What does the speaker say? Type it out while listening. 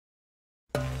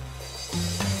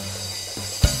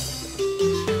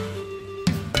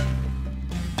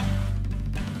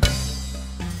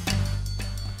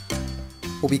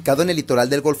Ubicado en el litoral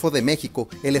del Golfo de México,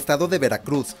 el estado de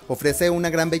Veracruz ofrece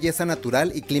una gran belleza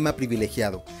natural y clima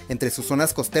privilegiado, entre sus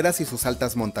zonas costeras y sus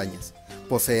altas montañas.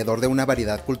 Poseedor de una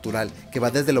variedad cultural que va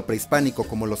desde lo prehispánico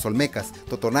como los olmecas,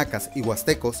 totonacas y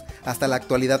huastecos, hasta la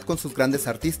actualidad con sus grandes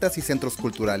artistas y centros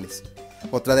culturales.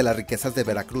 Otra de las riquezas de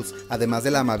Veracruz, además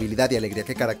de la amabilidad y alegría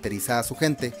que caracteriza a su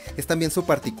gente, es también su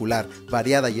particular,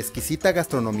 variada y exquisita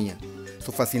gastronomía.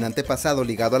 Su fascinante pasado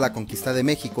ligado a la conquista de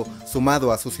México,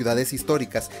 sumado a sus ciudades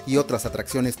históricas y otras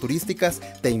atracciones turísticas,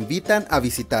 te invitan a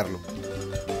visitarlo.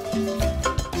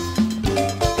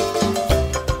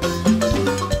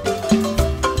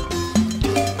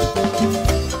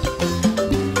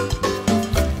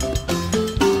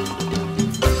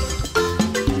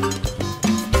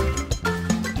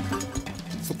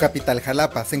 Capital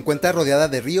Jalapa se encuentra rodeada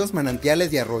de ríos,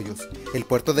 manantiales y arroyos. El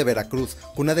puerto de Veracruz,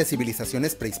 cuna de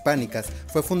civilizaciones prehispánicas,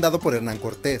 fue fundado por Hernán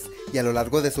Cortés y a lo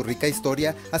largo de su rica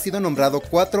historia ha sido nombrado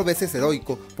 4 veces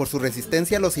heroico por su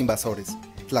resistencia a los invasores.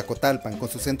 Tlacotalpan, con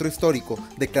su centro histórico,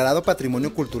 declarado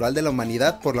Patrimonio Cultural de la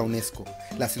Humanidad por la UNESCO.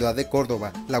 La ciudad de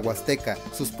Córdoba, la Huasteca,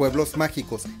 sus pueblos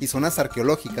mágicos y zonas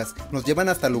arqueológicas nos llevan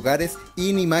hasta lugares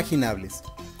inimaginables.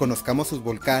 Conozcamos sus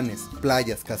volcanes,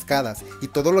 playas, cascadas y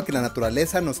todo lo que la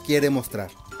naturaleza nos quiere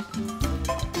mostrar.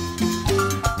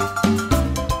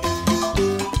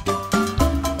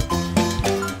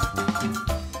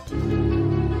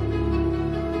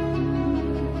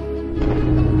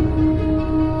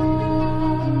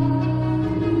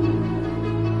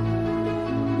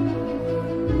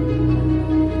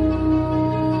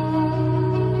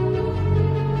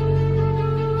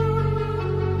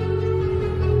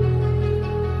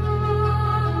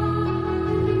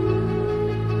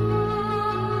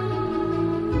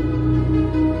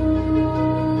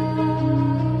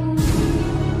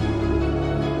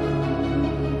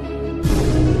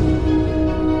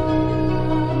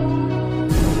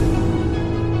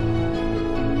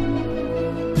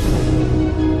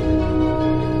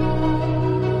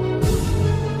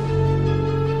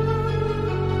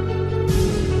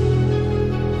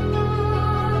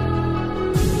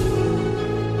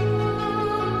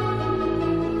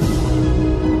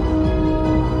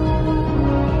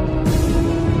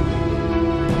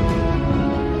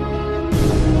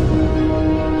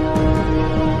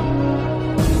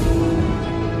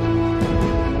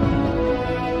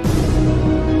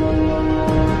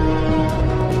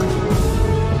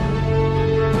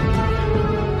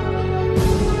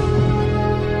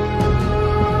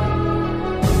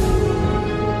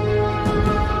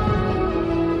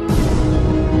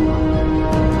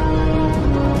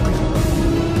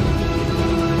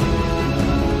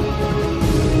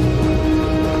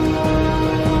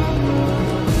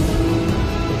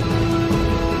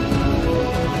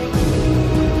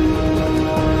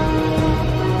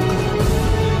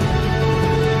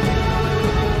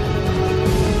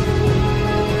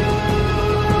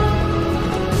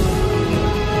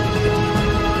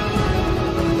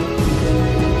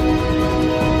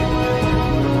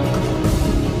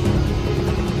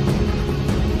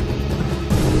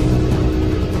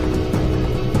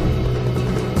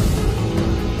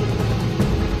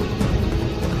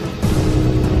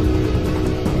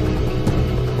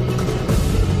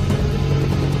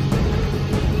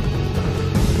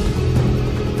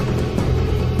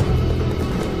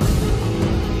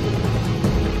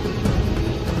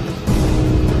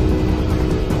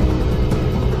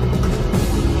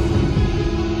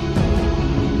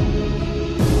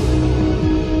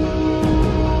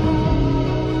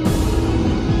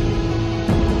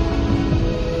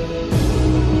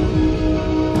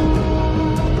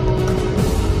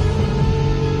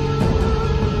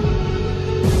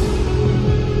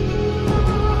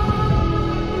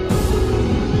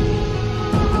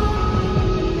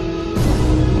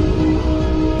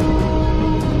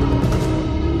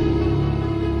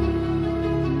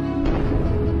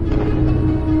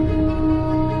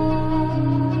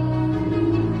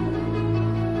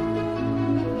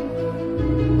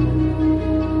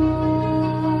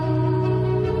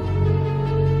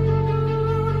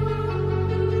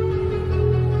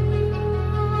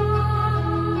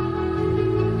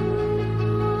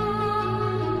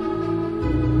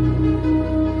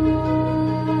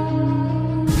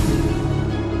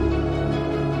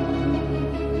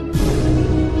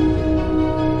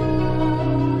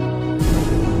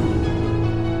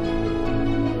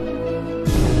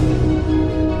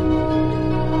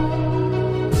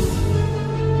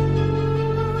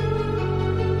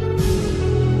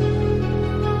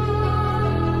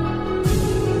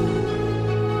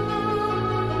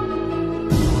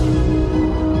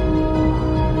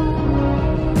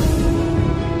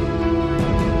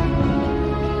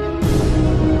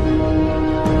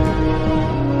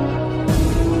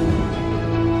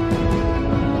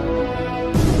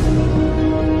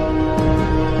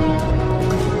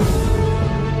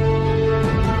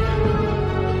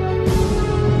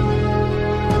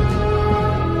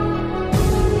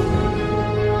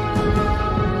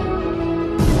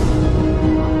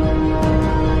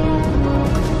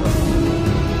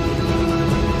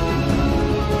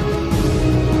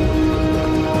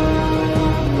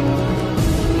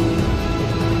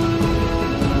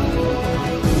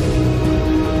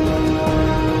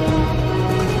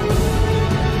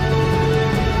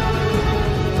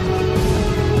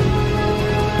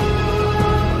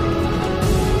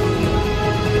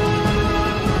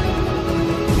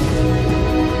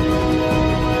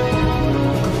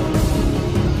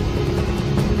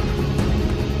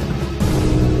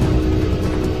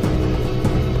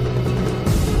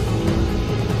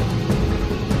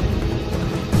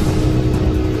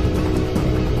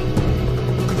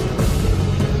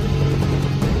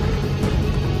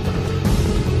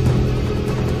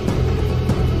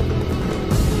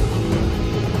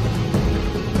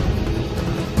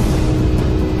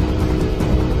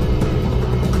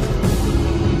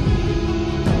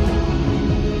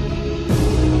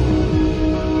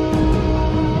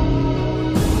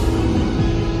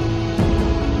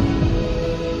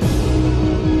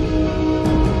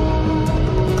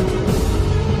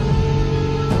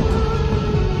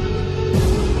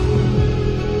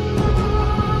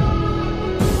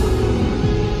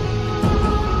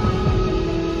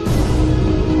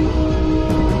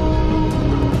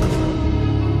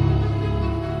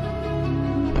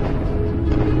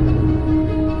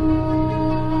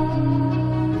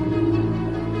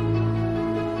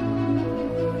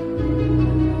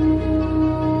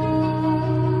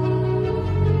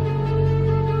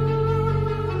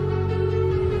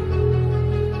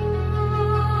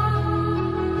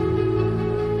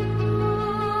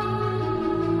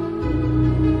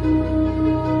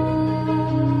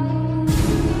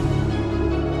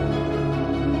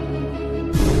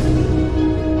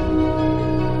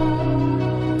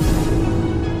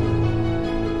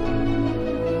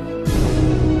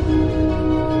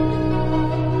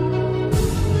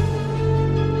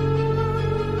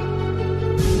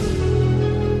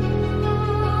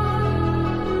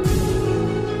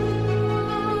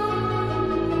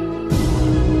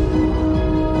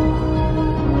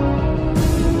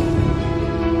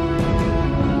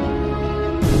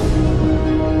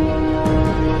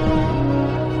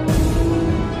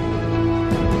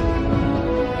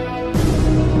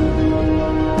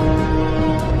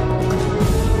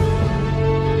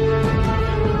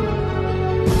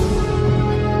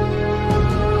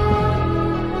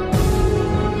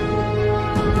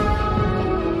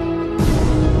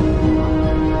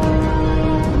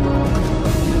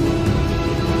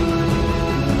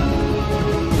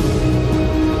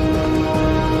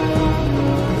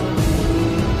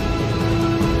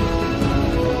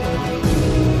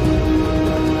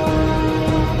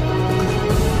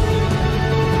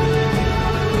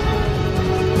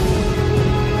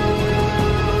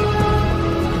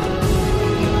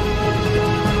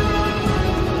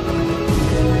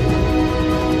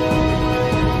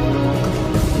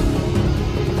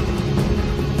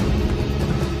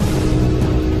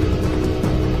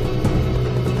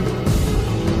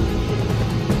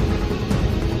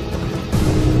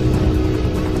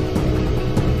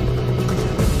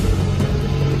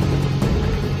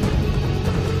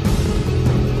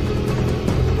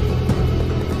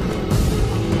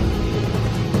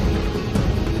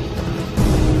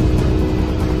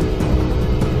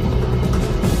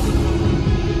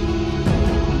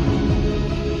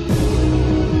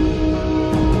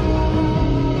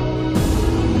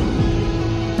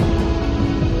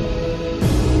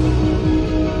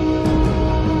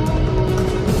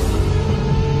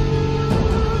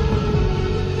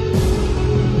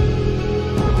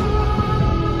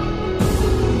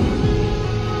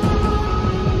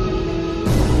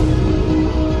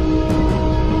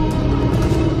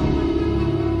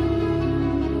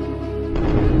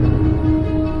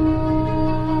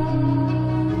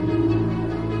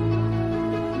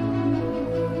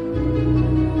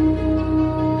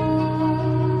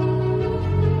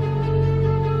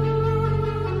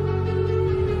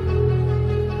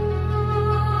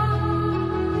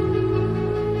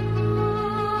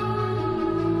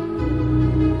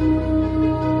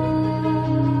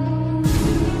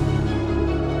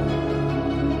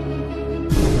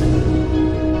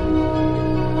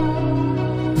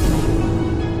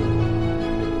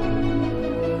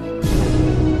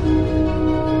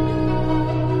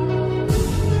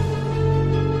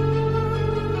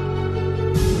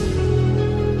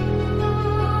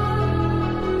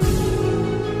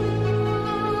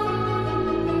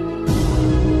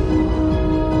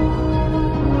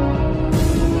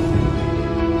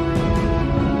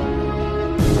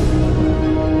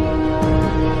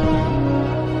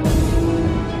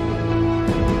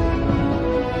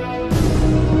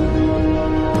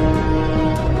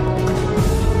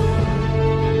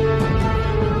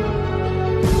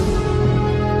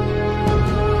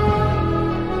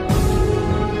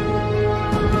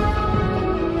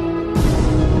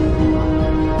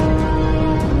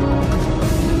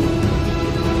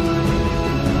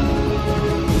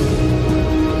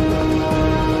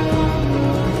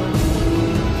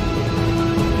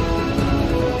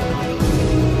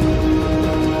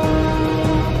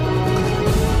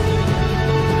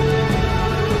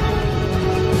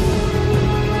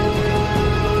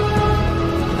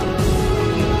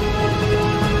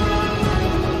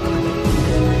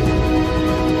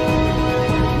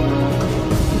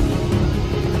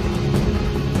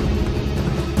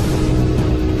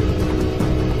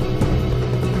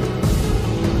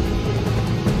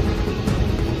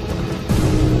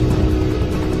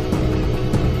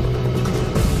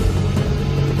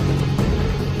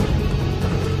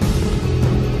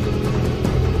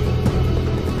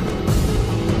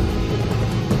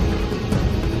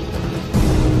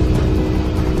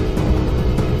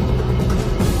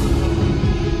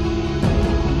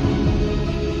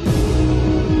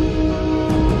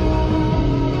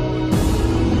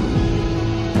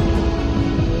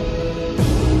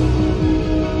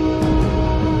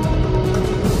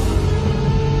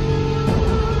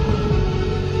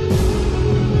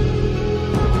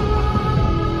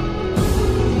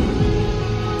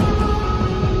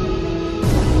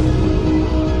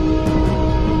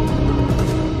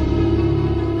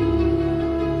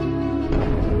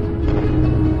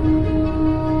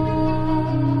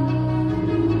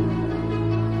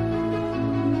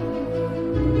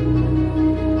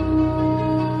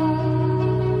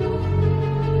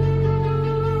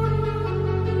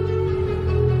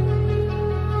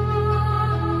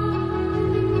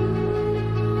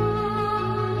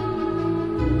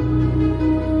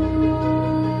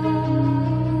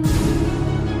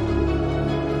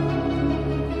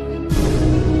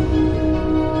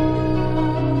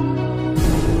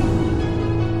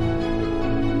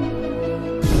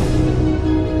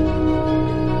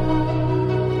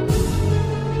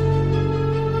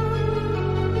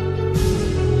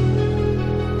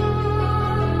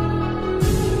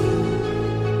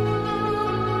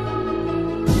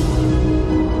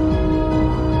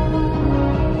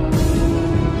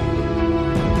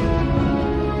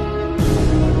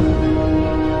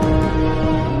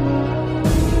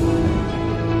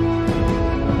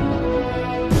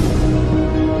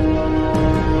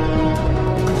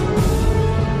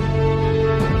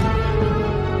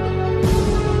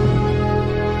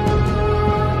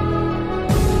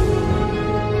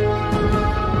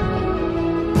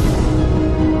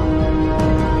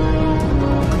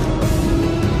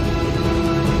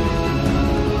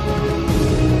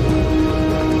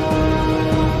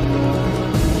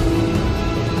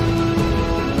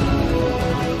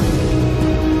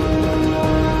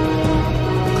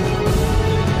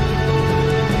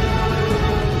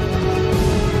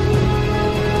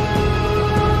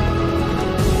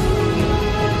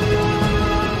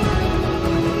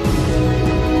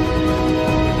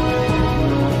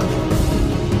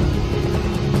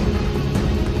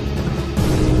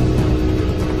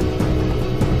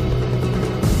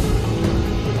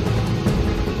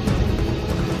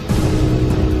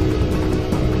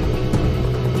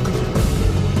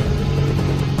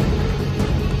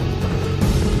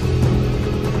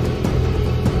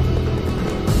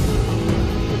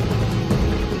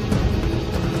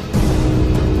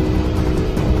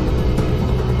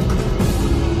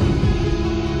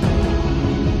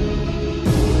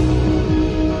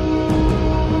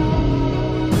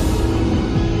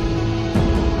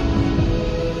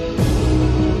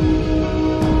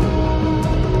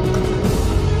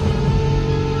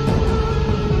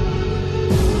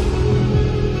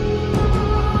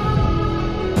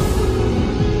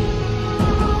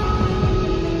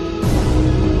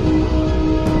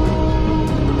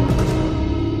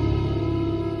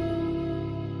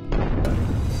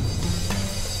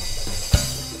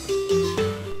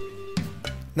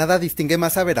 Nada distingue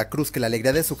más a Veracruz que la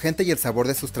alegría de su gente y el sabor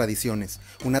de sus tradiciones.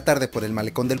 Una tarde por el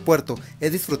malecón del puerto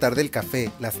es disfrutar del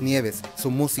café, las nieves,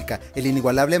 su música, el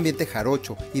inigualable ambiente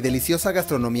jarocho y deliciosa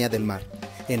gastronomía del mar.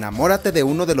 Enamórate de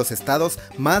uno de los estados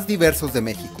más diversos de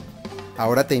México.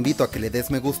 Ahora te invito a que le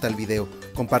des me gusta al video,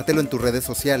 compártelo en tus redes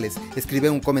sociales, escribe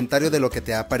un comentario de lo que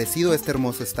te ha parecido este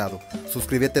hermoso estado,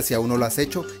 suscríbete si aún no lo has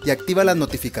hecho y activa las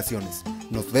notificaciones.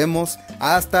 Nos vemos,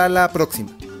 hasta la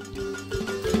próxima.